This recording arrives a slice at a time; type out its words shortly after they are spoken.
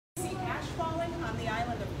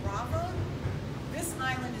island of Brava. This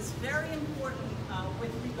island is very important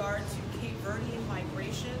with regard to Cape Verdean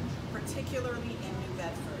migration, particularly in New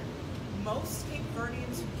Bedford. Most Cape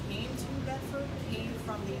Verdeans who came to New Bedford came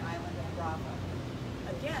from the island of Brava.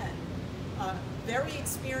 Again, very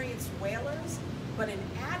experienced whalers, but an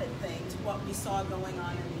added thing to what we saw going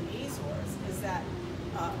on in the Azores is that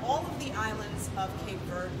all of the islands of Cape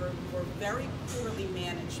Verde were very poorly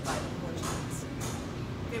managed by the Portuguese.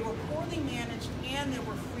 They were poorly managed, and there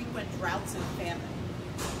were frequent droughts and famine.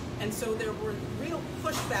 And so there were real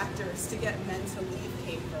push factors to get men to leave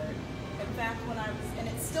Cape Verde. In fact, when I was, and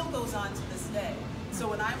it still goes on to this day, so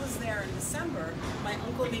when I was there in December, my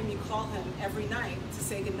uncle made me call him every night to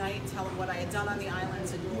say goodnight, tell him what I had done on the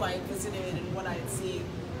islands and who I had visited and what I had seen.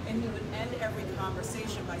 And he would end every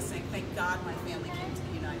conversation by saying, thank God my family came to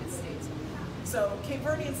the United States. So Cape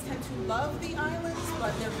Verdeans tend to love the islands,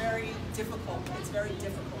 but they're very difficult. It's very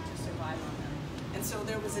difficult to survive on them. And so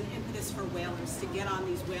there was an impetus for whalers to get on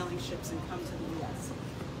these whaling ships and come to the U.S.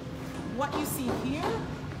 What you see here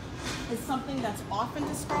is something that's often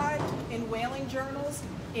described in whaling journals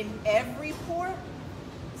in every port.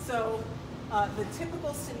 So the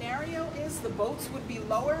typical scenario is the boats would be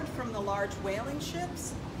lowered from the large whaling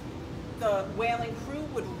ships. The whaling crew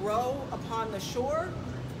would row upon the shore,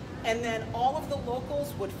 and then all of the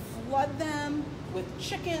locals would flood them with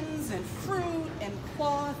chickens and fruit and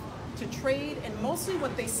cloth to trade, and mostly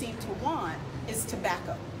what they seem to want is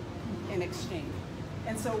tobacco in exchange.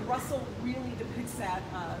 And so Russell really depicts that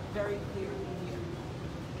very clearly here.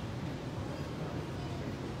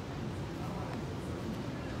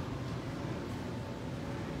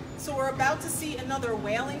 So we're about to see another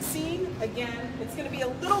whaling scene. Again, it's going to be a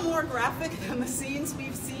little more graphic than the scenes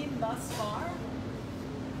we've seen thus far.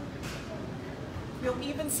 You'll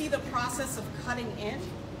even see the process of cutting in.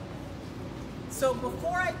 So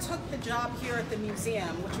before I took the job here at the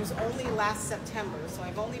museum, which was only last September, so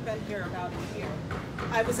I've only been here about a year,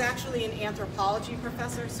 I was actually an anthropology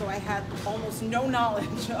professor, so I had almost no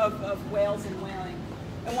knowledge of whales and whaling.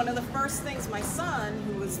 And one of the first things my son,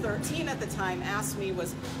 who was 13 at the time, asked me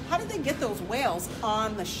was, how did they get those whales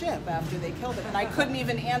on the ship after they killed it? And I couldn't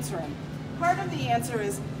even answer him. Part of the answer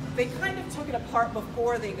is they kind of took it apart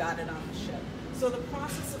before they got it on the ship. So the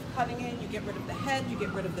process of cutting in, you get rid of the head, you get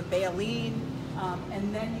rid of the baleen,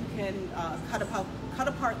 and then you can cut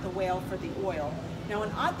apart the whale for the oil. Now,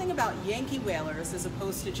 an odd thing about Yankee whalers as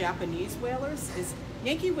opposed to Japanese whalers is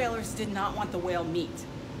Yankee whalers did not want the whale meat.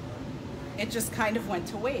 It just kind of went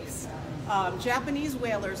to waste. Japanese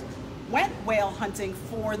whalers went whale hunting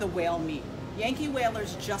for the whale meat. Yankee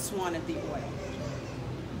whalers just wanted the oil.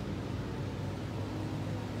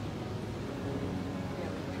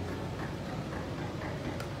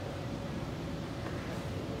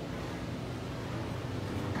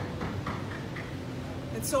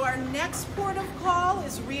 And so our next port of call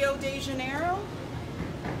is Rio de Janeiro.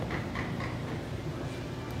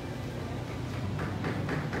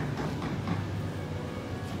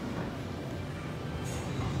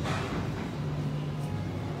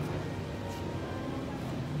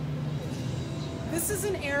 This is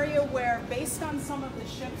an area where, based on some of the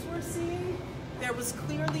ships we're seeing, there was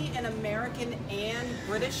clearly an American and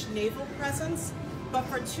British naval presence, but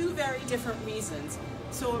for two very different reasons.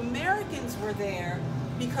 So Americans were there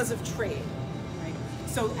because of trade, right?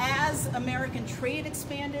 So as American trade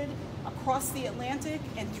expanded across the Atlantic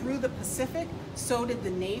and through the Pacific, so did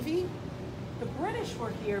the Navy. The British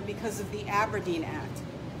were here because of the Aberdeen Act,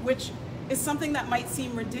 which is something that might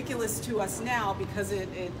seem ridiculous to us now because it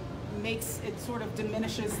sort of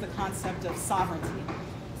diminishes the concept of sovereignty.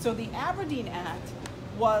 So the Aberdeen Act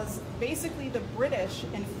was basically the British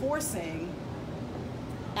enforcing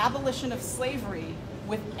abolition of slavery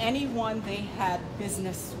with anyone they had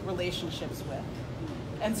business relationships with.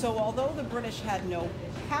 And so although the British had no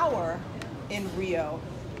power in Rio,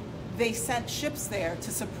 they sent ships there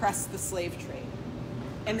to suppress the slave trade.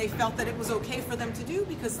 And they felt that it was okay for them to do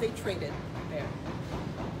because they traded there.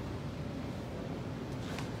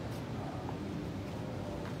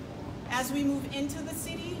 As we move into the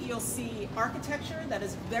city, you'll see architecture that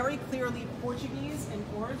is very clearly Portuguese in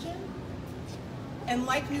origin. And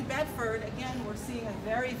like New Bedford, again, we're seeing a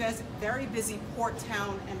very busy port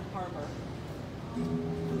town and harbor.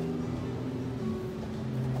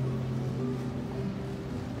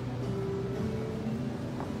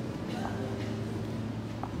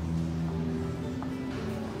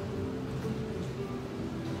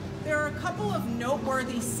 There are a couple of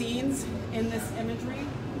noteworthy scenes in this imagery.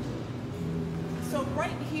 So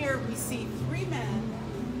right here we see three men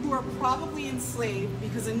who are probably enslaved,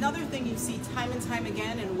 because another thing you see time and time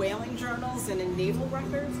again in whaling journals and in naval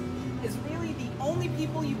records is really the only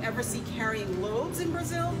people you ever see carrying loads in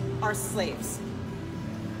Brazil are slaves.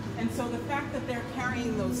 And so the fact that they're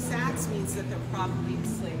carrying those sacks means that they're probably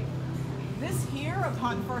enslaved. This here,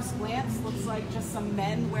 upon first glance, looks like just some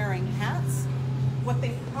men wearing hats. What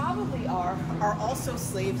they probably are also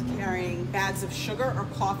slaves carrying bags of sugar or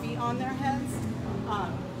coffee on their heads.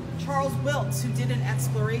 Charles Wilkes, who did an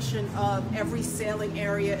exploration of every sailing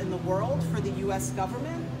area in the world for the US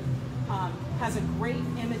government, has a great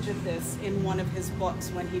image of this in one of his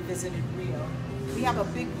books when he visited Rio. We have a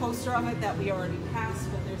big poster of it that we already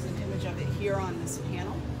passed, but there's an image of it here on this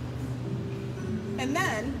panel. And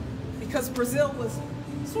then, because Brazil was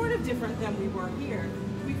sort of different than we were here,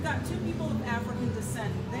 we've got two people of African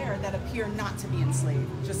descent there that appear not to be enslaved,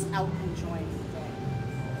 just out enjoying the day.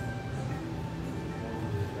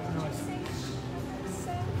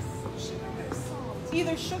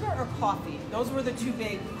 Either sugar or coffee. Those were the two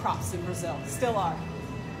big crops in Brazil, still are.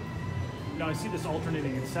 Now I see this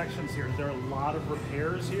alternating in sections here. Is there a lot of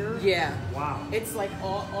repairs here? Yeah. Wow. It's like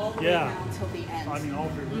all the way down till the end. I mean, all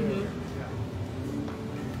through here. Yeah.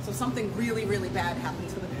 So something really, really bad happened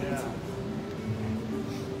to the painting. Yeah.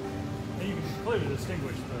 And you can clearly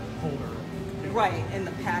distinguish the holder. Right, and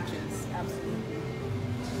the patches, absolutely.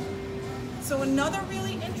 So another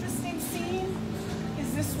really interesting scene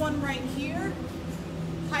is this one right here.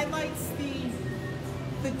 Highlights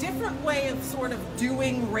the different way of sort of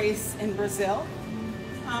doing race in Brazil.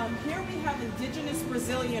 Here we have indigenous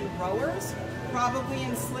Brazilian rowers, probably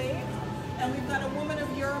enslaved, and we've got a woman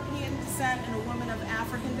of European descent and a woman of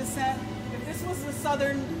African descent. If this was the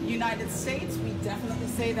southern United States, we definitely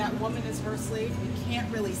say that woman is her slave. We can't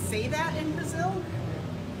really say that in Brazil.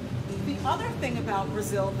 The other thing about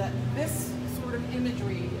Brazil that this sort of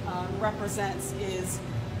imagery represents is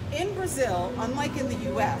in Brazil, unlike in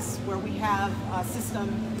the US, where we have a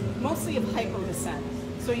system mostly of hypo-descent.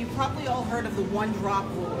 So you've probably all heard of the one-drop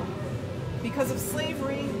rule. Because of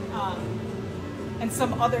slavery and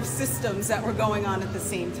some other systems that were going on at the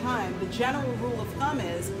same time, the general rule of thumb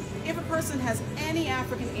is if a person has any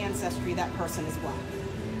African ancestry, that person is black.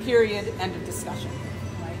 Period, end of discussion.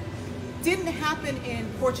 Right? Didn't happen in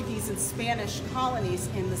Portuguese and Spanish colonies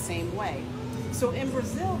in the same way. So in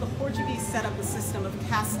Brazil, the Portuguese set up a system of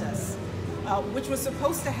castas, which was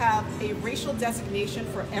supposed to have a racial designation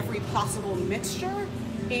for every possible mixture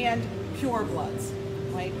and pure bloods,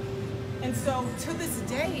 right? And so to this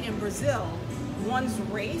day in Brazil, one's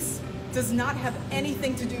race does not have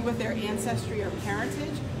anything to do with their ancestry or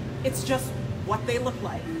parentage. It's just what they look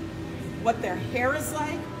like, what their hair is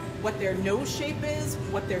like, what their nose shape is,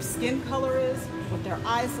 what their skin color is, what their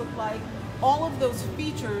eyes look like. All of those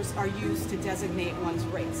features are used to designate one's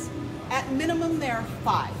race. At minimum, there are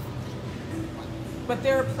 5. But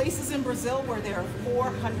there are places in Brazil where there are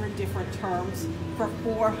 400 different terms for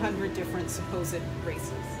 400 different supposed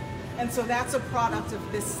races. And so that's a product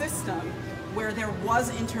of this system where there was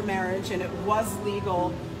intermarriage and it was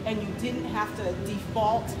legal and you didn't have to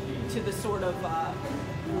default to the sort of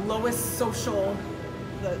lowest social,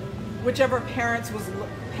 whichever parent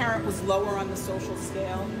was lower on the social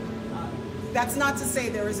scale. That's not to say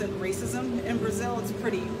there isn't racism in Brazil, it's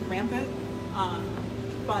pretty rampant,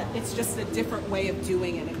 but it's just a different way of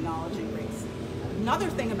doing and acknowledging race. Another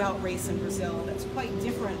thing about race in Brazil that's quite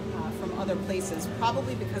different from other places,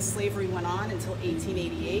 probably because slavery went on until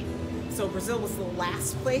 1888, so Brazil was the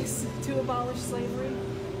last place to abolish slavery.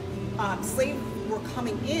 Slaves were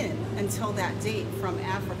coming in until that date from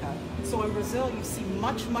Africa. So in Brazil, you see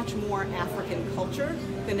much, much more African culture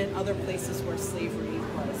than in other places where slavery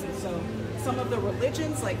was. And so some of the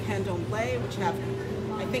religions like Candomblé, which have,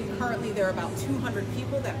 I think currently there are about 200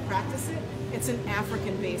 people that practice it. It's an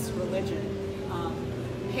African-based religion.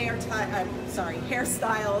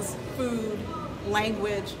 Hairstyles, food,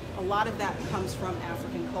 language, a lot of that comes from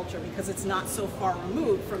African culture because it's not so far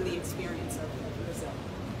removed from the experience of Brazil.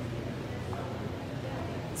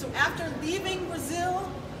 So after leaving Brazil,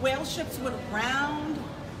 whale ships would round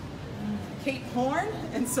Cape Horn,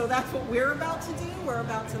 and so that's what we're about to do. We're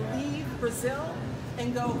about to leave Brazil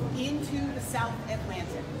and go into the South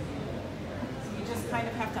Atlantic. So you just kind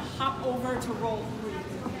of have to hop over to roll through to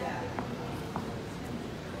do that.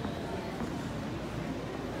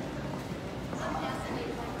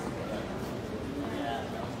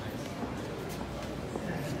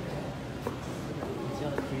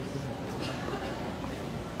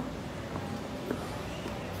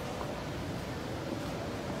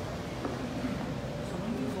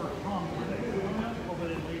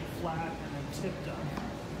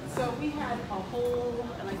 So we had a whole,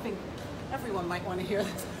 and I think everyone might want to hear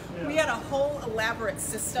this, we had a whole elaborate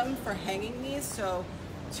system for hanging these. So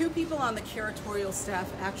two people on the curatorial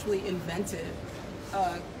staff actually invented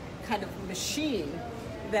a kind of machine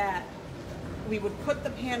that we would put the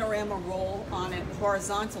panorama roll on it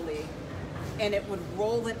horizontally, and it would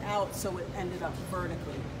roll it out so it ended up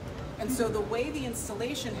vertically. And so the way the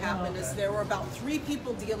installation happened is there were about 3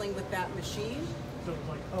 people dealing with that machine. So it was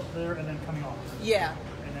like up there and then coming off. Yeah.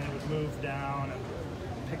 And then it would move down and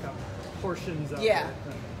pick up portions of Yeah, it.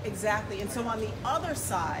 exactly. And so on the other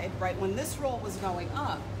side, right, when this roll was going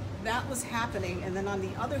up, that was happening, and then on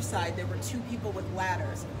the other side there were 2 people with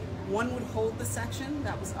ladders. One would hold the section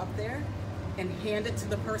that was up there and hand it to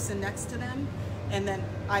the person next to them, and then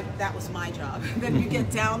that was my job. Then you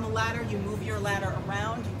get down the ladder, you move your ladder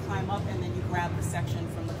around, you climb up, and then you grab the section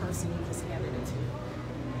from the person you just handed it to.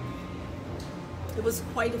 It was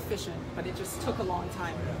quite efficient, but it just took a long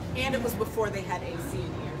time. And it was before they had AC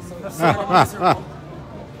in here, so it was sort of miserable.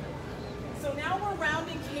 So now we're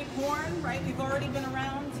rounding Cape Horn, right? We've already been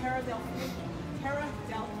around Tierra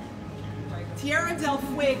del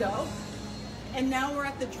Fuego, and now we're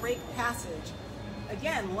at the Drake Passage.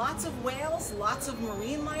 Again, lots of whales, lots of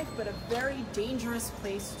marine life, but a very dangerous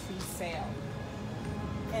place to sail.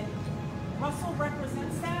 And Russell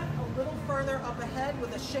represents that a little further up ahead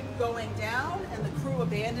with a ship going down and the crew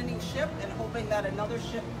abandoning ship and hoping that another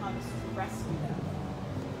ship comes to rescue them.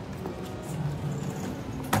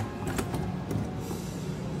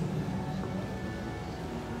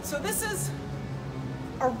 So this is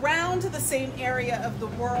around the same area of the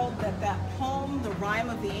world that poem, The Rime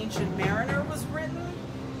of the Ancient Mariner, was written.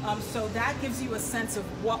 So that gives you a sense of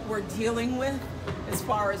what we're dealing with as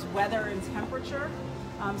far as weather and temperature.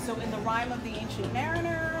 So in The Rime of the Ancient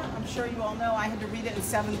Mariner, I'm sure you all know, I had to read it in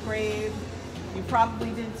 7th grade. You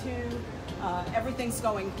probably did too. Everything's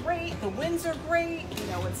going great, the winds are great, you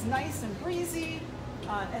know, it's nice and breezy,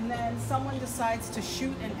 and then someone decides to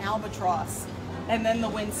shoot an albatross. And then the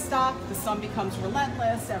winds stop, the sun becomes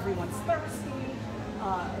relentless, everyone's thirsty,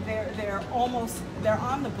 they're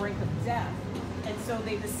on the brink of death. And so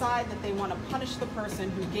they decide that they want to punish the person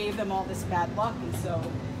who gave them all this bad luck, and so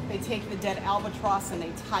they take the dead albatross and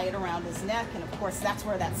they tie it around his neck, and of course that's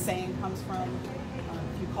where that saying comes from,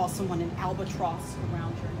 if you call someone an albatross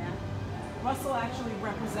around your neck. Russell actually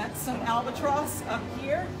represents some albatross up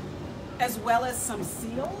here, as well as some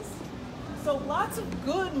seals. So lots of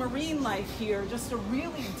good marine life here, just a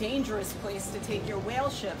really dangerous place to take your whale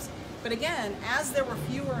ships. But again, as there were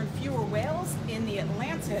fewer and fewer whales in the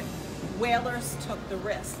Atlantic, whalers took the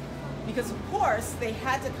risk. Because of course, they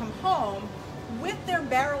had to come home with their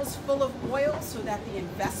barrels full of oil so that the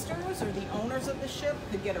investors or the owners of the ship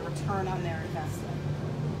could get a return on their investment.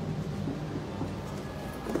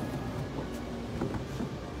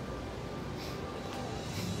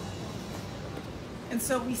 And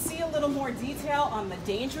so we see a little more detail on the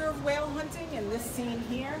danger of whale hunting in this scene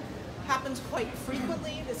here. Happens quite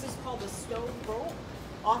frequently. This is called a stove boat.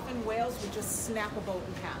 Often whales would just snap a boat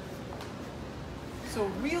in half. So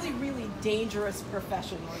really, really dangerous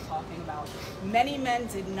profession we're talking about. Many men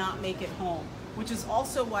did not make it home, which is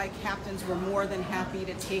also why captains were more than happy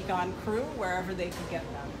to take on crew wherever they could get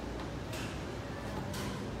them.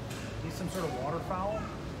 He's some sort of waterfowl?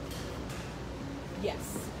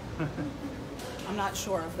 Yes. I'm not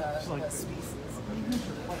sure of the species.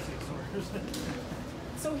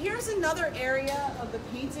 So here's another area of the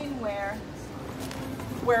painting where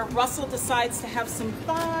Russell decides to have some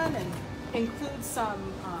fun and include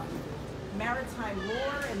some maritime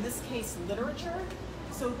lore, in this case literature.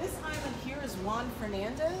 So this island here is Juan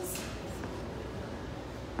Fernandez.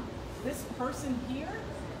 This person here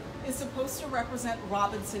is supposed to represent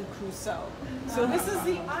Robinson Crusoe. So this is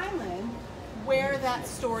the island where that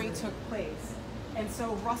story took place. And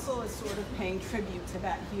so Russell is sort of paying tribute to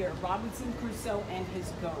that here, Robinson Crusoe and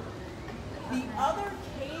his goat. The other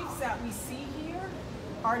caves that we see here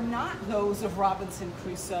are not those of Robinson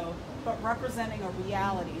Crusoe, but representing a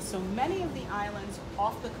reality. So many of the islands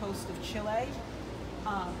off the coast of Chile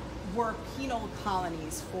were penal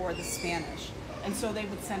colonies for the Spanish. And so they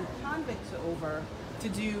would send convicts over to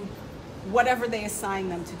do whatever they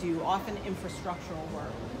assigned them to do, often infrastructural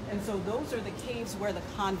work. And so those are the caves where the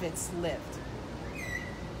convicts lived.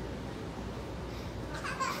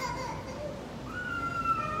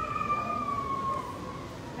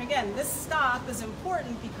 Again, this stop is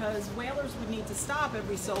important because whalers would need to stop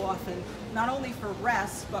every so often, not only for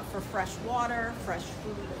rest, but for fresh water, fresh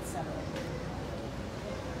food, etc.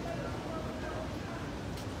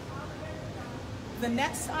 The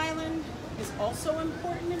next island is also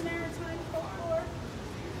important in maritime folklore.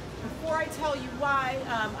 Before I tell you why,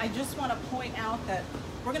 I just want to point out that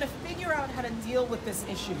we're going to figure out how to deal with this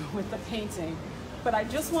issue with the painting, but I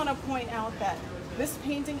just want to point out that this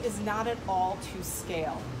painting is not at all to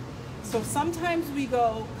scale. So sometimes we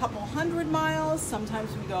go a couple hundred miles,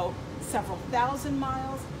 sometimes we go several thousand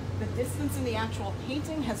miles. The distance in the actual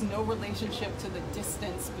painting has no relationship to the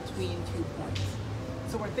distance between 2 points.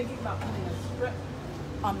 So we're thinking about putting a strip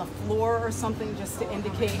on the floor or something just to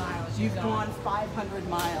indicate you've gone 500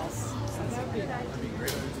 miles.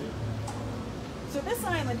 So this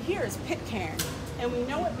island here is Pitcairn, and we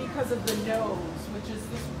know it because of the nose, which is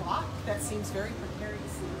this rock that seems very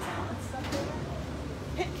precariously balanced up there.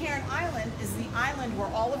 Pitcairn Island is the island where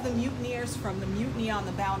all of the mutineers from the Mutiny on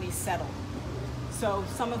the Bounty settled. So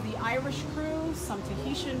some of the Irish crew, some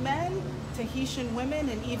Tahitian men, Tahitian women,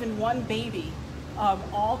 and even one baby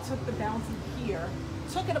all took the Bounty here,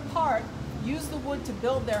 took it apart, used the wood to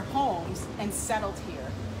build their homes, and settled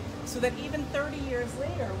here. So that even 30 years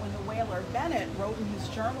later, when the whaler Bennett wrote in his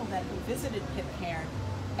journal that he visited Pitcairn,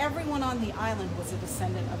 everyone on the island was a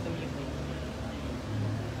descendant of the mutiny.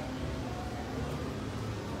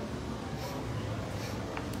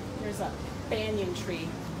 There's a banyan tree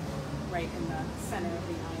right in the center of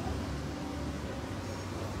the island.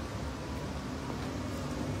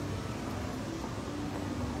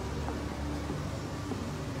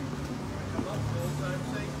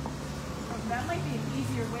 That might be an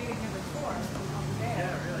easier way to give a tour from up there.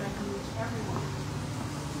 Yeah, really. That can reach everyone.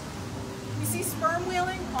 You see sperm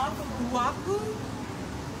whaling off of Oahu,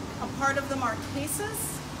 a part of the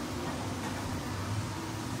Marquesas.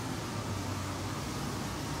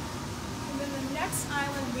 And then the next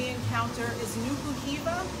island we encounter is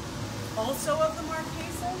Nukuhiva, also of the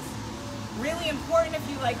Marquesas. Really important if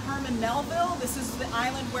you like Herman Melville. This is the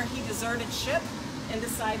island where he deserted ship and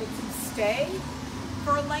decided to stay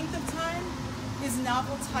for a length of time. His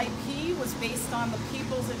novel Typee was based on the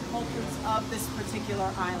peoples and cultures of this particular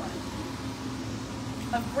island.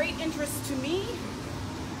 Of great interest to me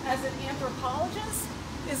as an anthropologist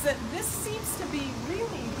is that this seems to be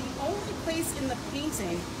really the only place in the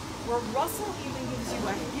painting where Russell even gives you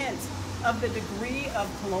a hint of the degree of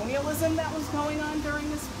colonialism that was going on during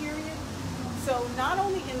this period. So not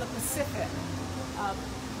only in the Pacific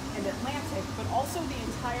and Atlantic, but also the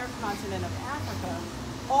entire continent of Africa,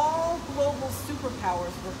 all global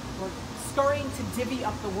superpowers were scurrying to divvy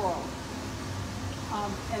up the world.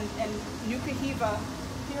 And Nukuhiva,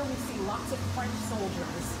 here we see lots of French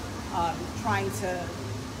soldiers trying to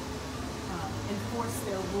enforce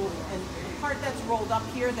their rule. And the part that's rolled up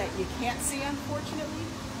here that you can't see, unfortunately,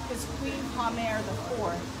 is Queen Hamer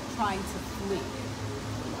IV trying to flee.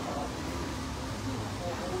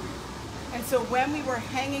 And so when we were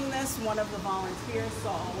hanging this, one of the volunteers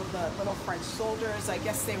saw all of the little French soldiers. I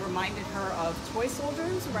guess they reminded her of toy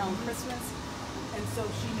soldiers around Christmas. And so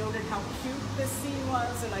she noted how cute this scene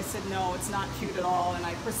was, and I said, no, it's not cute at all. And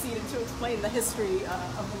I proceeded to explain the history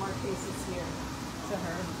of the Marquesas here to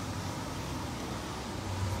her.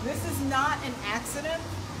 This is not an accident,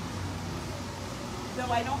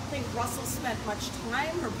 though I don't think Russell spent much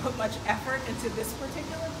time or put much effort into this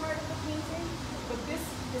particular part of the painting. But this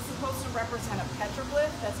is supposed to represent a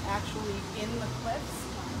petroglyph that's actually in the cliffs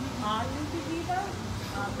on Nukuhiva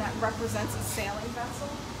that represents a sailing vessel.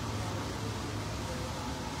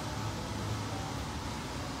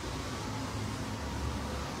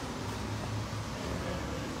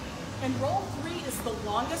 And roll 3 is the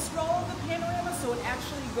longest roll of the panorama, so it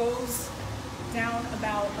actually goes down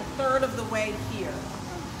about a third of the way here.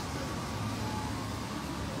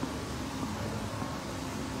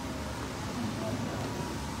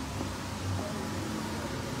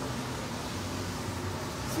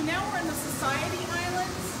 So now we're in the Society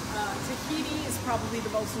Islands. Tahiti is probably the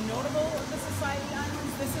most notable of the Society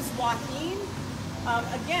Islands. This is Joaquin.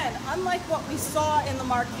 Again, unlike what we saw in the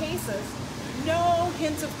Marquesas, no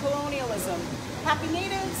hint of colonialism. Happy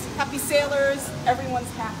natives, happy sailors, everyone's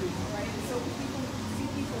happy, right? So people see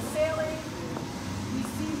people sailing, we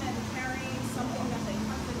see men carrying something that they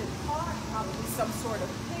hunted and caught, probably some sort of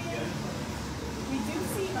pig. We do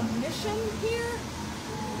see a mission here,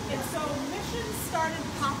 and so missions started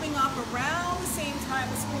popping up around the same time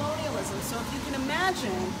as colonialism. So if you can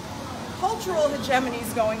imagine, cultural hegemony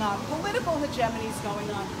is going on, political hegemony is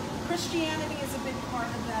going on. Christianity is a big part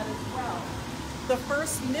of that as well. The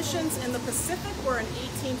first missions in the Pacific were in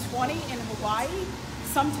 1820 in Hawaii.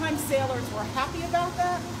 Sometimes sailors were happy about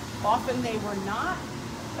that. Often they were not,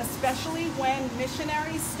 especially when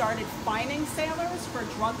missionaries started fining sailors for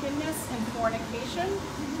drunkenness and fornication.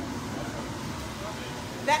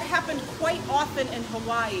 That happened quite often in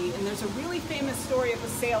Hawaii, and there's a really famous story of a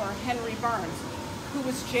sailor, Henry Burns, who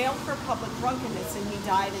was jailed for public drunkenness, and he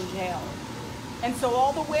died in jail. And so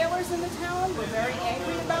all the whalers in the town were very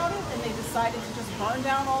angry about it, and they decided to just burn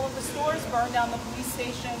down all of the stores, burn down the police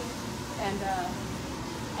station, and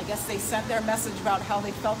I guess they sent their message about how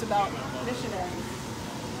they felt about missionaries.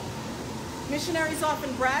 Missionaries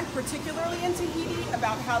often brag, particularly in Tahiti,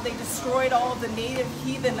 about how they destroyed all of the native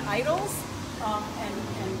heathen idols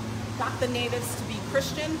and got the natives to be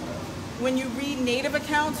Christian. When you read native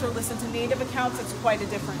accounts or listen to native accounts, it's quite a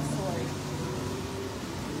different story.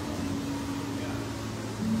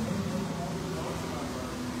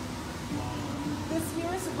 This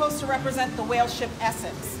here is supposed to represent the whale ship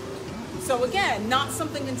Essex. So again, not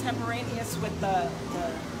something contemporaneous with the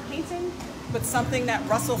painting, but something that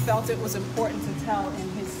Russell felt it was important to tell in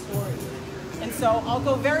his story. And so I'll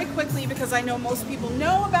go very quickly because I know most people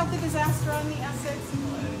know about the disaster on the Essex.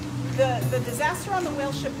 The disaster on the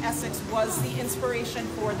whale ship Essex was the inspiration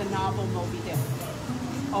for the novel Moby Dick.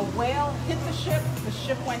 A whale hit the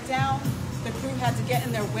ship went down, the crew had to get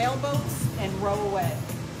in their whale boats and row away.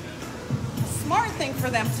 The smart thing for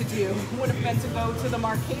them to do would have been to go to the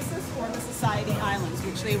Marquesas or the Society Islands,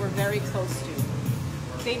 which they were very close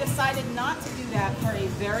to. They decided not to do that for a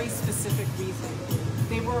very specific reason.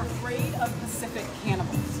 They were afraid of Pacific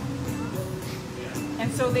cannibals.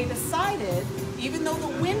 And so they decided, even though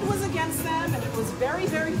the wind was against them and it was very,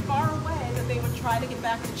 very far away, that they would try to get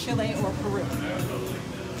back to Chile or Peru.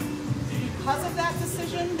 Because of that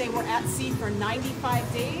decision, they were at sea for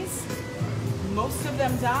 95 days. Most of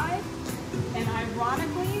them died. And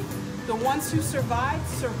ironically, the ones who survived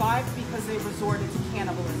because they resorted to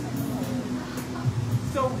cannibalism.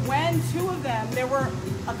 So when two of them, there were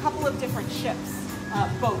a couple of different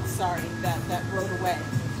boats, that rode away.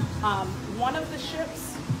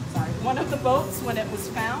 One of the boats, when it was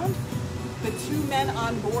found, the two men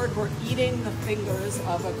on board were eating the fingers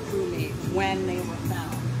of a crewmate when they were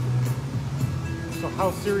found. So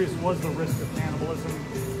how serious was the risk of cannibalism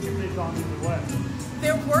if they'd gone either way?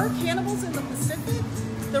 There were cannibals in the Pacific.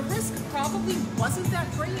 The risk probably wasn't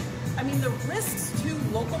that great. I mean, the risks to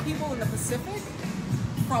local people in the Pacific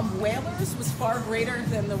from whalers was far greater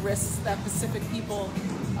than the risks that Pacific people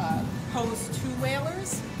posed to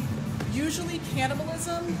whalers. Usually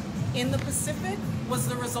cannibalism in the Pacific was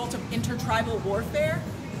the result of intertribal warfare,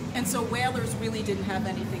 and so whalers really didn't have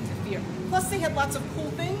anything to fear. Plus they had lots of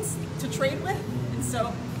cool things to trade with, and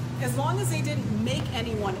so as long as they didn't make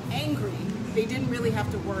anyone angry, they didn't really have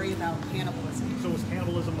to worry about cannibalism. So was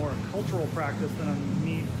cannibalism more a cultural practice than a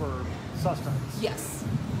need for sustenance? Yes.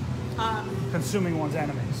 Consuming one's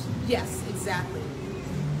enemies. Yes, exactly.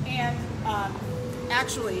 And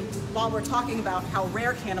actually, while we're talking about how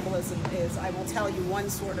rare cannibalism is, I will tell you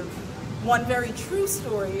one very true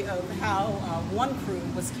story of how one crew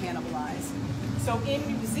was cannibalized. So in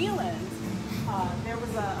New Zealand, there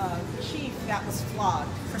was a chief that was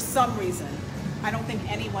flogged for some reason. I don't think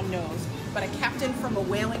anyone knows, but a captain from a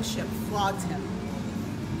whaling ship flogged him.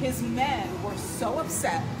 His men were so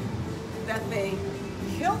upset that they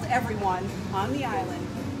killed everyone on the island,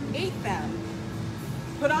 ate them,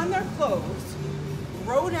 put on their clothes,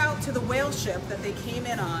 rowed out to the whale ship that they came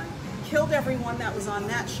in on, killed everyone that was on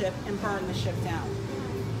that ship, and burned the ship down.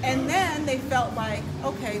 And then they felt like,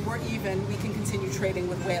 okay, we're even, we can continue trading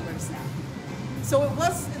with whalers now. So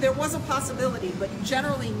there was a possibility, but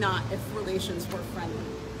generally not if relations were friendly.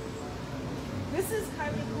 This is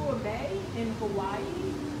Kailua Bay in Hawaii.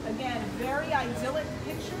 Again, very idyllic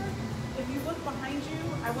picture. If you look behind you,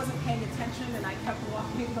 I wasn't paying attention and I kept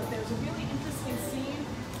walking, but there's a really interesting scene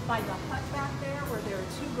by the hut back there where there are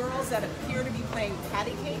two girls that appear to be playing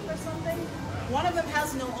patty cake or something. One of them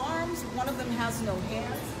has no arms, one of them has no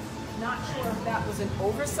hands. Not sure if that was an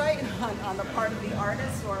oversight on the part of the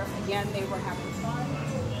artist or if, again, they were having fun.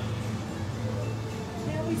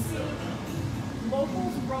 Here we see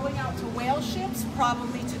locals rowing out to whale ships,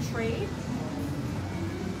 probably to trade.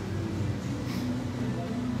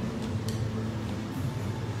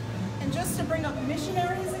 And just to bring up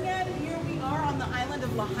missionaries again, here we are on the island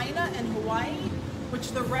of Lahaina in Hawaii,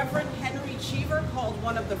 which the Reverend Henry Cheever called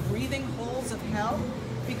one of the breathing holes of hell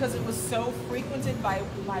because it was so frequented by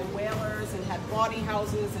whalers and had bawdy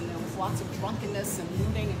houses and there was lots of drunkenness and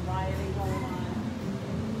looting and rioting going on.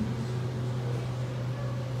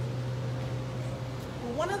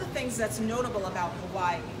 Well, one of the things that's notable about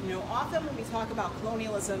Hawaii, often when we talk about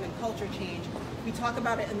colonialism and culture change, we talk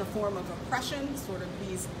about it in the form of oppression, sort of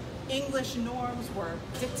these English norms were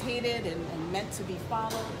dictated and meant to be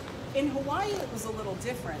followed. In Hawaii, it was a little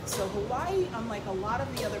different. So Hawaii, unlike a lot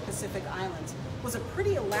of the other Pacific islands, was a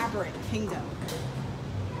pretty elaborate kingdom.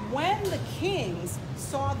 When the kings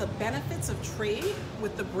saw the benefits of trade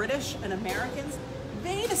with the British and Americans,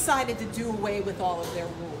 they decided to do away with all of their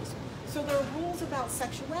rules. So there are rules about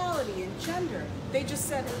sexuality and gender. They just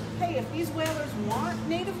said, hey, if these whalers want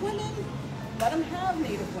Native women, let them have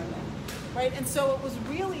Native women, right? And so it was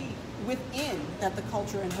really within that the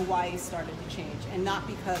culture in Hawaii started to change, and not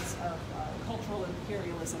because of cultural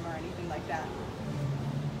imperialism or anything like that.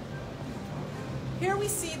 Here we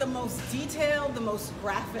see the most detailed, the most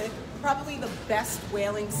graphic, probably the best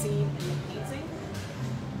whaling scene in the painting.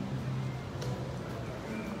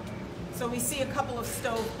 So we see a couple of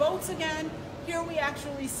stove boats again. Here we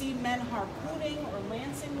actually see men harpooning or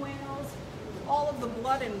lancing whales, all of the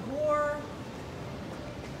blood and gore.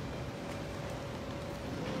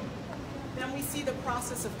 Then we see the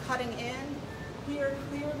process of cutting in. Here,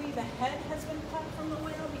 clearly the head has been cut from the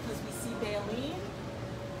whale because we see baleen.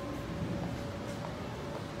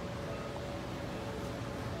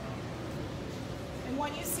 And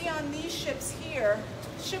what you see on these ships here,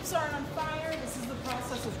 ships aren't on fire. This is the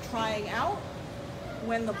process of trying out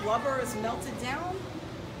when the blubber is melted down.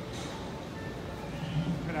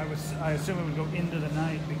 And I assume it would go into the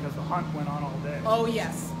night because the hunt went on all day. Oh,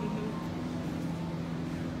 yes.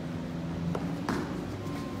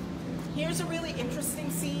 Here's a really interesting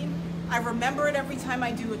scene. I remember it every time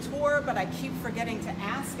I do a tour, but I keep forgetting to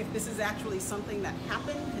ask if this is actually something that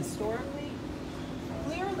happened historically.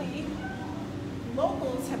 Clearly,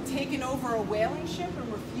 locals have taken over a whaling ship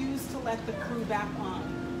and refused to let the crew back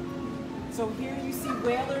on. So here you see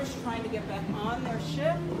whalers trying to get back on their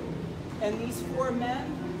ship, and these four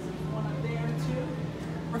men, there's one up there too,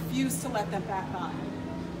 refuse to let them back on.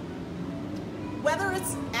 Whether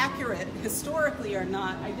it's accurate historically or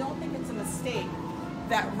not, I don't think it's a mistake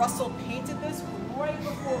that Russell painted this right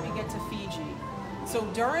before we get to Fiji. So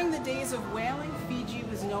during the days of whaling, Fiji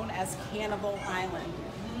was known as Cannibal Island.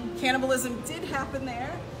 Cannibalism did happen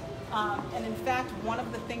there, and in fact, one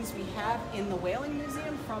of the things we have in the Whaling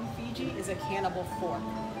Museum from Fiji is a cannibal fork.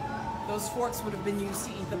 Those forks would have been used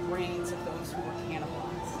to eat the brains of those who were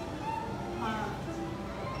cannibalized.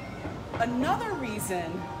 Another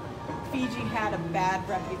reason Fiji had a bad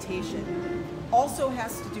reputation also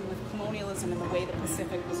has to do with colonialism and the way the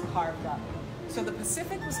Pacific was carved up. So the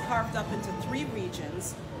Pacific was carved up into three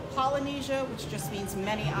regions. Polynesia, which just means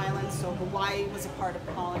many islands, so Hawaii was a part of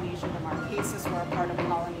Polynesia, the Marquesas were a part of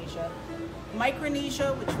Polynesia.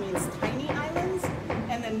 Micronesia, which means tiny islands,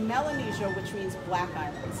 and then Melanesia, which means black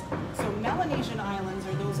islands. So Melanesian islands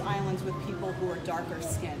are those islands with people who are darker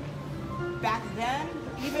skinned. Back then,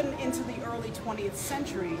 even into the early 20th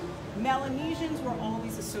century, Melanesians were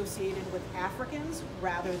always associated with Africans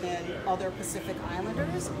rather than other Pacific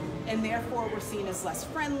Islanders, and therefore were seen as less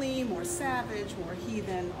friendly, more savage, more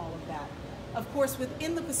heathen, all of that. Of course,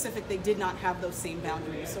 within the Pacific, they did not have those same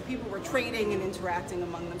boundaries, so people were trading and interacting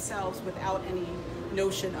among themselves without any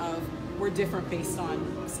notion of we're different based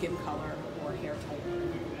on skin color or hair type or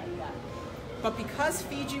anything like that. But because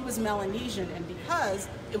Fiji was Melanesian and because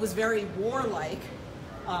it was very warlike,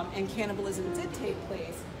 and cannibalism did take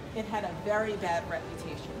place, it had a very bad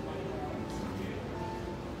reputation.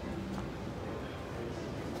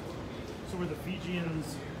 So were the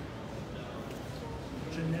Fijians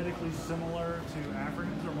genetically similar to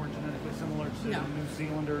Africans, or more genetically similar to New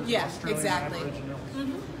Zealanders, Australian exactly.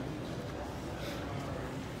 Aboriginals?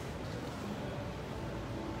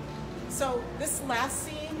 So this last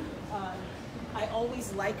scene, I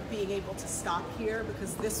always like being able to stop here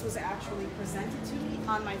because this was actually presented to me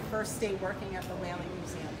on my first day working at the Whaling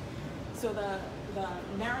Museum. So the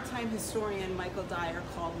maritime historian Michael Dyer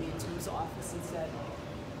called me into his office and said,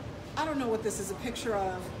 I don't know what this is a picture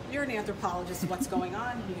of. You're an anthropologist, what's going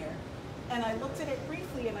on here? And I looked at it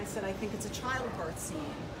briefly and I said, I think it's a childbirth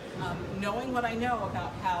scene. Knowing what I know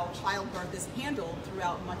about how childbirth is handled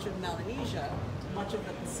throughout much of Melanesia, much of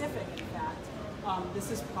the Pacific in fact, this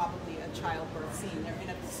is probably a childbirth scene. They're in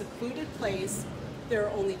a secluded place. There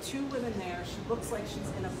are only two women there. She looks like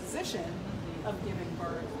she's in a position of giving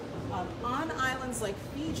birth. On islands like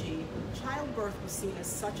Fiji, childbirth was seen as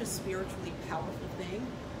such a spiritually powerful thing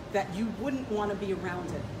that you wouldn't want to be around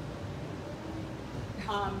it.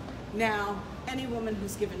 Now, any woman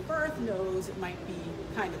who's given birth knows it might be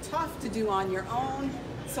kind of tough to do on your own.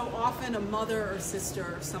 So often a mother or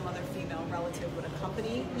sister or some other female relative would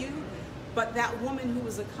accompany you. But that woman who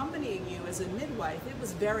was accompanying you as a midwife, it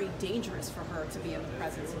was very dangerous for her to be in the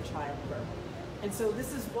presence of childbirth. And so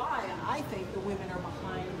this is why I think the women are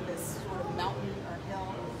behind this sort of mountain or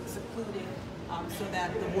hill, secluded, so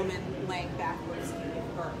that the woman laying backwards can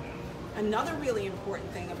give birth. Another really important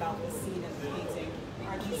thing about this scene in the painting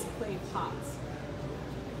are these clay pots.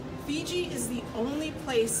 Fiji is the only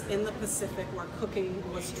place in the Pacific where cooking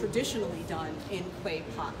was traditionally done in clay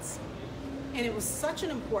pots. And it was such an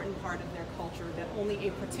important part of their culture that only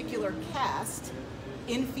a particular caste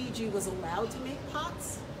in Fiji was allowed to make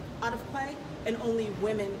pots out of clay, and only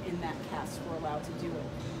women in that caste were allowed to do it.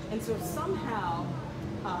 And so somehow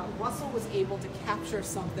Russell was able to capture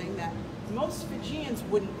something that most Fijians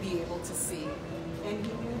wouldn't be able to see. And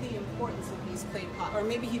he knew the importance of these clay pots, or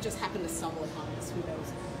maybe he just happened to stumble upon this, who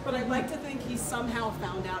knows. But I'd like to think he somehow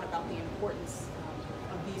found out about the importance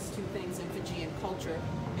of these two things in Fijian culture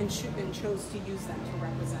and chose to use them to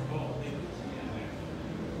represent the culture.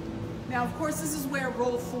 Now, of course, this is where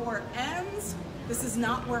Role 4 ends. This is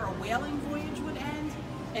not where a whaling voyage would end.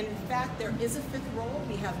 And in fact, there is a fifth role.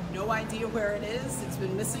 We have no idea where it is. It's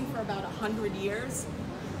been missing for about 100 years.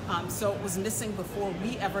 So it was missing before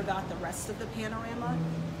we ever got the rest of the panorama.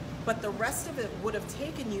 But the rest of it would have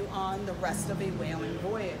taken you on the rest of a whaling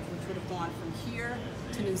voyage, which would have gone from here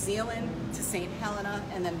to New Zealand, to St. Helena,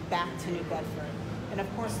 and then back to New Bedford. And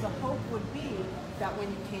of course, the hope would be that when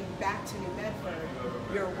you came back to New Bedford,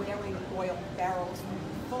 your whaling oil barrels would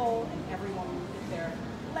be full and everyone would get their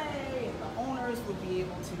lay, and the owners would be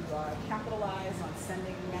able to capitalize on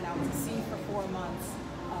sending men out to sea for 4 months.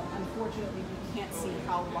 Unfortunately, we can't see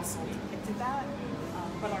how Russell depicted that,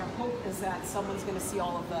 but our hope is that someone's going to see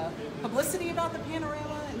all of the publicity about the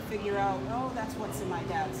panorama and figure out, oh, that's what's in my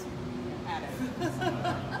dad's attic.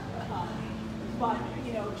 But,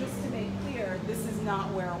 you know, just to make clear, this is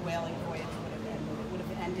not where a whaling voyage would have ended. It would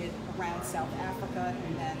have ended around South Africa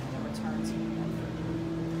and then the return to New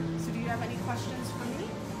Bedford. So do you have any questions for me?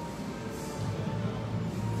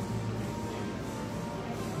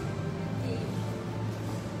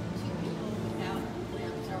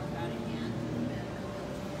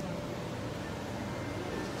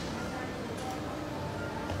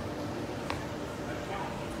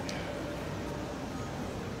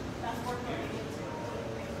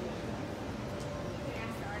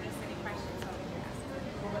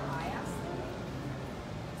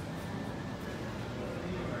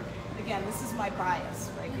 Again, this is my bias,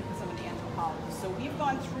 right, because I'm an anthropologist. So we've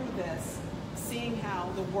gone through this, seeing how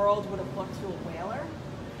the world would have looked to a whaler.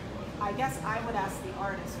 I guess I would ask the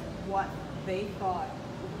artists what they thought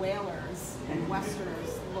whalers and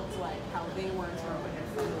Westerners looked like, how they were interpreted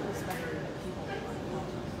from the perspective of the people they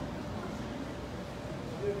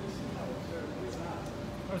were.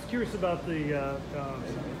 I was curious about the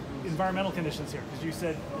environmental conditions here, because you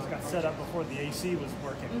said it got set up before the AC was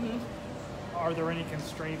working. Mm-hmm. Are there any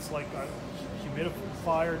constraints like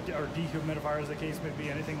humidifier or dehumidifier, as the case may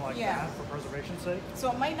be, anything like that for preservation's sake?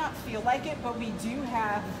 So it might not feel like it, but we do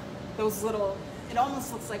have those little, it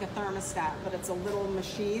almost looks like a thermostat, but it's a little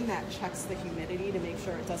machine that checks the humidity to make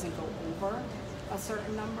sure it doesn't go over a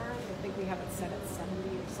certain number. I think we have it set at 70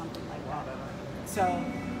 or something like that. So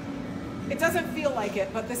it doesn't feel like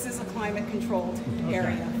it, but this is a climate controlled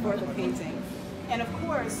area for the painting. And of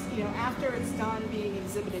course, you know, after it's done being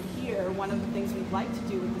exhibited here, one of the things we'd like to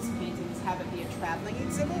do with this painting is have it be a traveling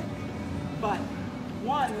exhibit. But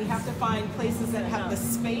one, we have to find places that have the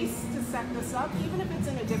space to set this up, even if it's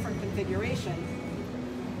in a different configuration.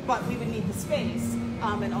 But we would need the space,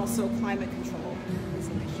 and also climate control is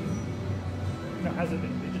an issue. Now, has it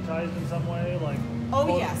been digitized in some way, like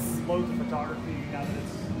yes, loads of photography now that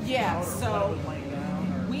it's out, or so laying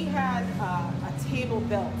down? Or? We had a table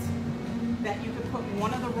built that you could put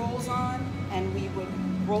one of the rolls on, and we would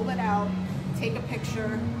roll it out, take a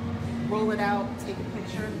picture, roll it out, take a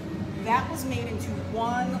picture. That was made into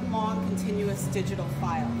one long continuous digital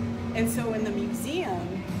file. And so in the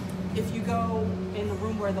museum, if you go in the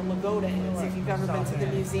room where the Lagoda is, if you've ever been to the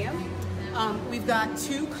museum, we've got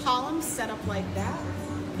 2 columns set up like that,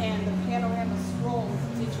 and the panorama scrolls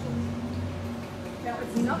digitally. Now,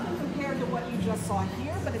 it's nothing compared to what you just saw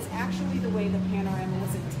here, but it's actually the way the panorama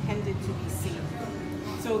was intended to be seen.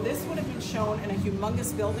 So this would have been shown in a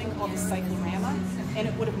humongous building called the Cyclorama, and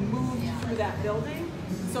it would have moved through that building.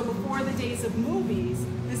 So before the days of movies,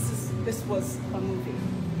 this was a movie.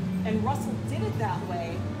 And Russell did it that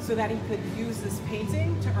way so that he could use this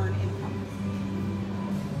painting to earn income.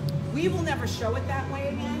 We will never show it that way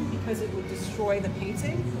again because it would destroy the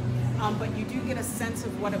painting. But you do get a sense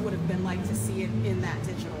of what it would have been like to see it in that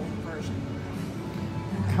digital version.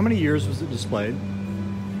 How many years was it displayed?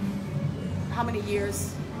 How many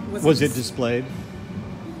years was it displayed?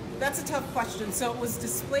 That's a tough question. So it was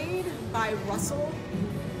displayed by Russell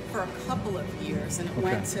for a couple of years, and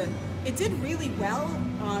it did really well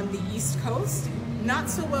on the East Coast. Not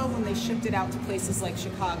so well when they shipped it out to places like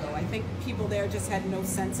Chicago. I think people there just had no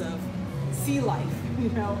sense of sea life, you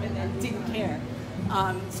know, and didn't care.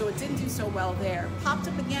 So it didn't do so well there. Popped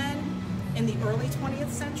up again in the early 20th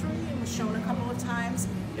century. It was shown a couple of times.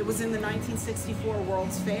 It was in the 1964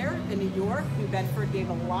 World's Fair in New York. New Bedford gave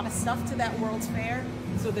a lot of stuff to that World's Fair,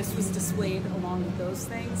 so this was displayed along with those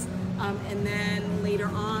things. And then later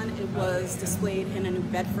on, it was displayed in a New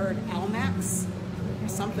Bedford Almax, or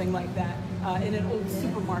something like that, in an old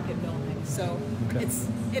supermarket building. So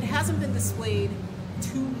it hasn't been displayed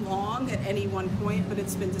too long at any one point, but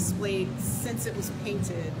it's been displayed since it was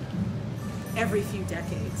painted every few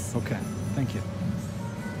decades. Okay, thank you.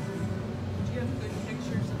 Do you have good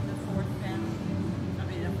pictures of the fourth panel? I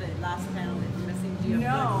mean, of the last panel that you're missing? Do you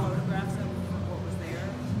have good photographs of what was there?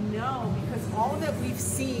 No, because all that we've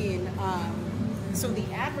seen, so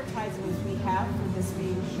the advertisements we have for this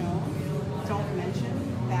being shown don't mention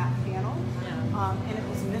that panel, and it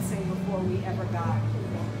was missing before we ever got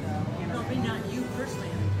the No, panel. but not you personally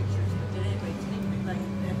having pictures, but did anybody take, like,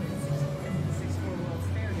 at the 64 World's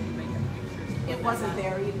Fair, did anybody have pictures? It wasn't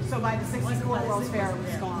there either. So by the 64 World's Fair, it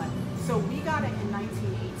was gone. So we got it in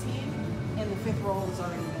 1918, and the fifth roll was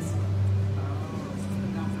already missing. It's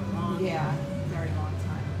been gone for a long time. Yeah, very long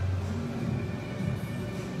time.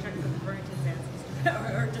 Check for the Burrington's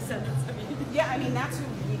ancestors, or descendants, I mean. Yeah, I mean, that's who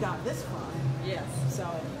we got this from. Yes. So,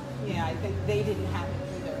 yeah, I think they didn't have it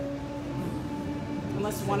either.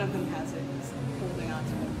 Unless one of them has it, he's holding on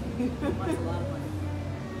to it. That's a lot of money.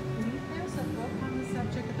 There's a book on the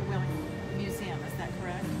subject at the Whaling Museum, is that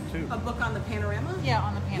correct? A book on the Panorama? Yeah,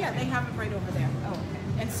 on the Yeah, they have it right over there. Oh,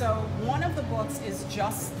 okay. And so one of the books is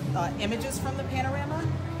just images from the Panorama.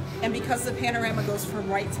 And because the Panorama goes from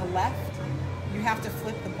right to left, you have to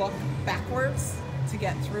flip the book backwards to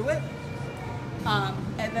get through it.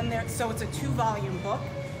 And then so it's a 2-volume book.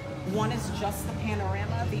 One is just the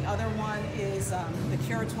Panorama. The other one is the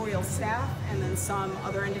curatorial staff, and then some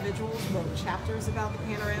other individuals wrote chapters about the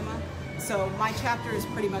Panorama. So my chapter is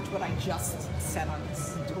pretty much what I just said on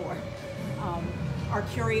this tour. Our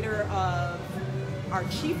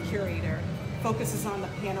chief curator focuses on the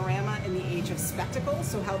Panorama in the age of spectacle,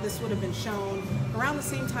 so how this would have been shown around the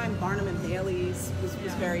same time Barnum and Bailey's was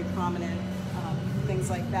very prominent, things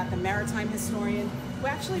like that. The maritime historian, who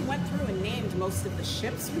actually went through and named most of the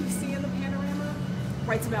ships we see in the Panorama,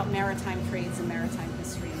 writes about maritime trades and maritime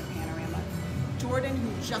history in the Panorama. Jordan,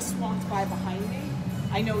 who just walked by behind me,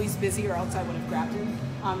 I know he's busy or else I would have grabbed him,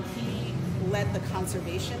 he led the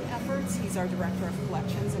conservation efforts. He's our director of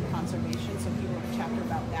collections and conservation, so he wrote a chapter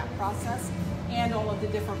about that process and all of the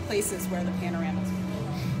different places where the Panorama's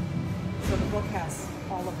been. So the book has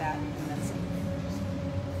all of that and then some.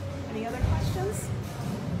 Any other questions?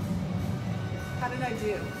 How did I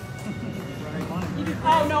do?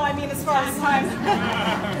 Oh no, I mean as far as time.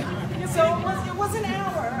 So it was an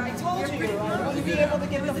hour. I told you I wouldn't be able to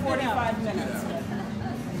get the 45 minutes.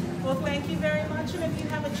 Well, thank you very much, and if you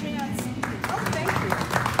have a chance, thank you.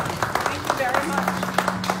 Thank you very much.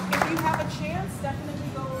 If you have a chance, definitely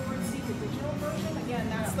go over and see the digital version. Again,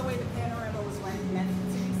 that's the way the Panorama was meant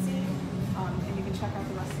to be seen, and you can check out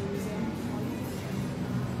the rest of the museum.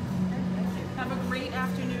 Have a great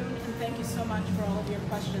afternoon, and thank you so much for all of your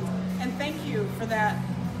questions. And thank you for that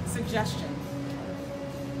suggestion.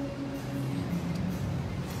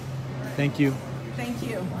 Thank you. Thank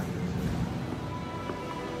you.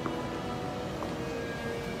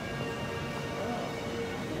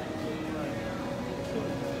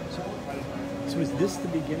 So is this the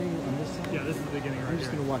beginning on this side? Yeah, this is the beginning right I'm just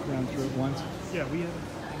here. going to walk around through it once. Yeah, we have.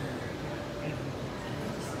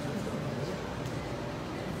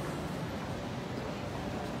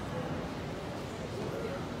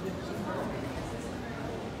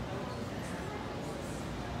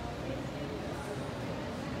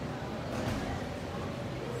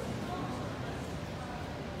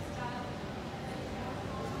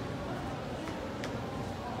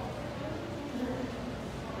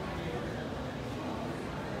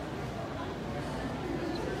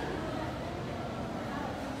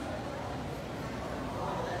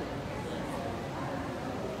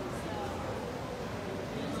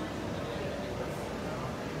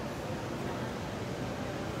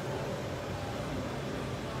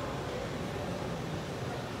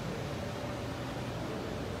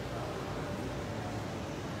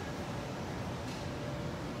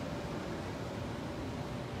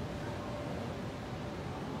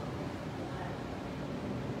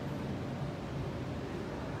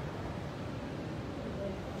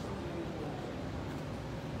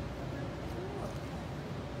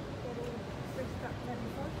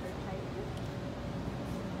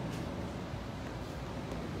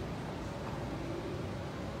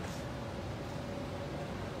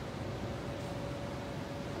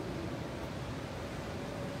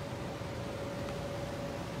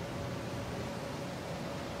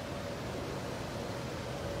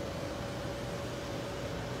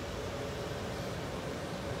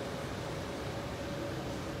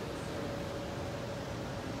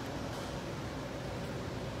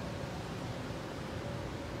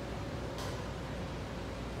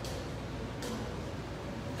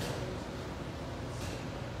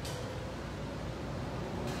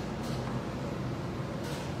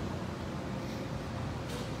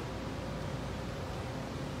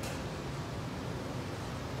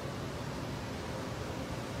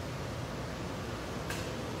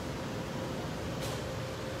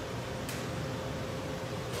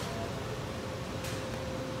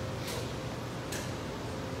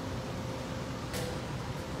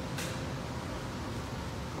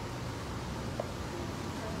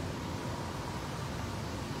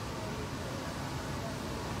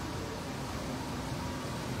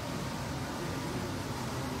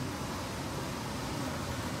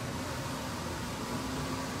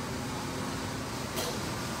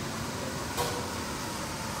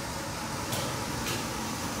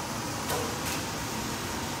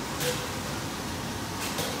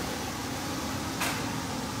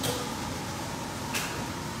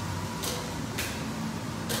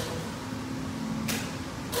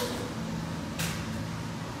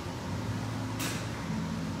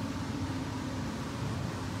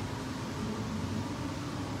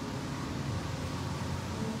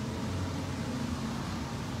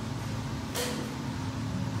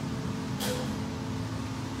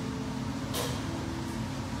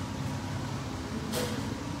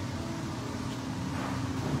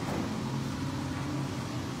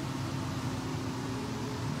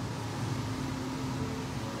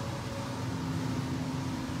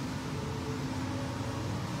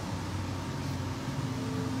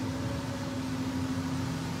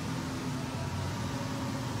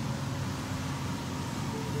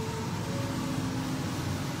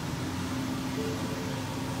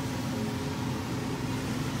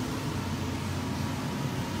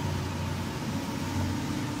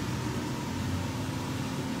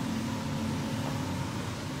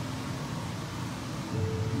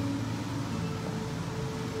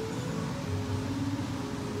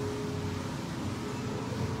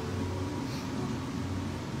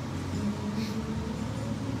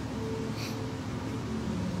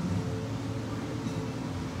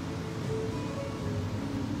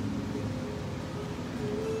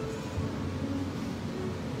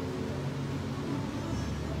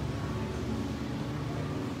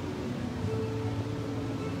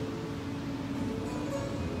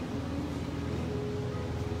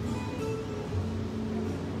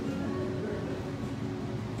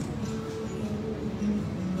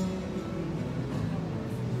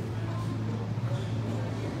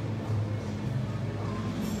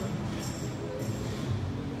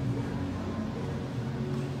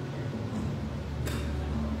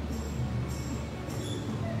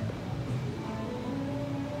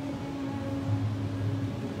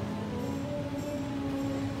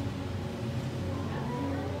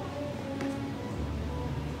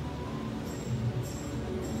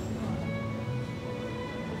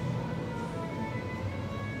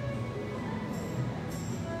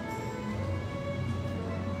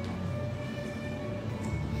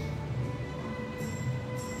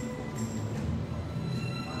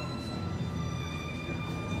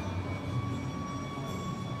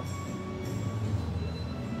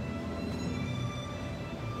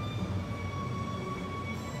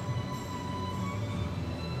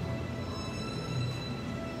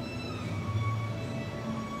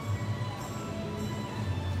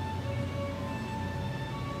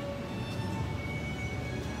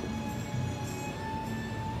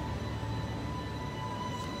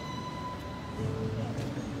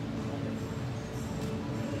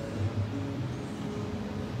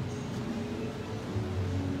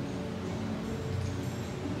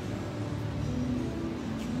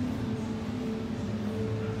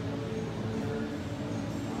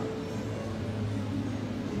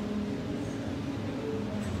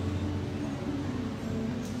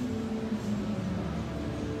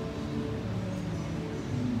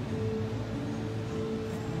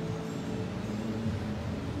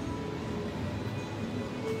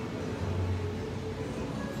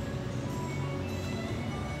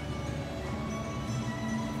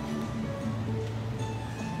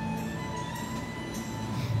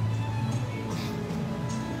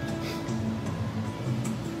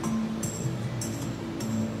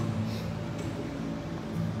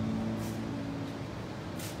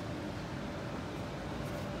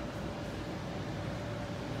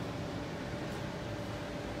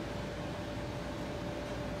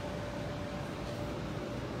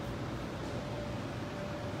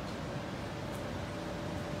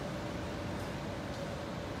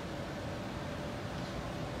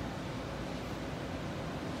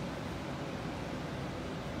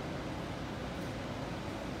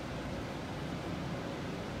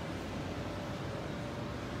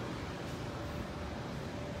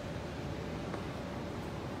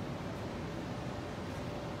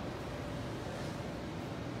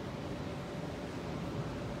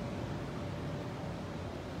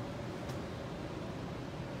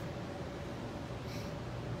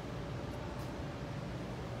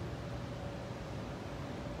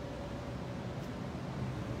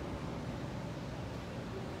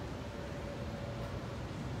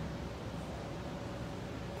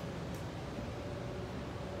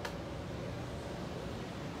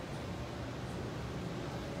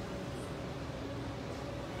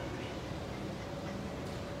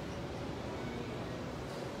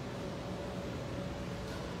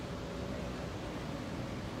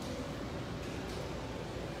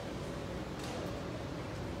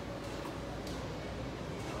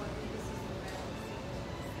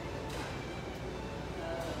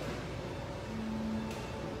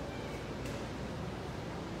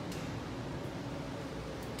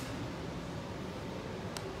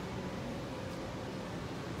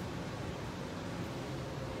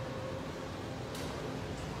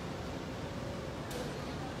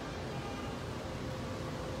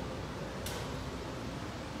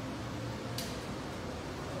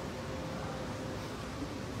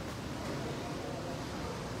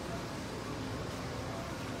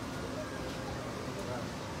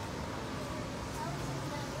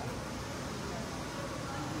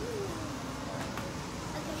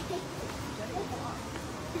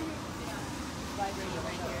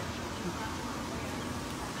 right here.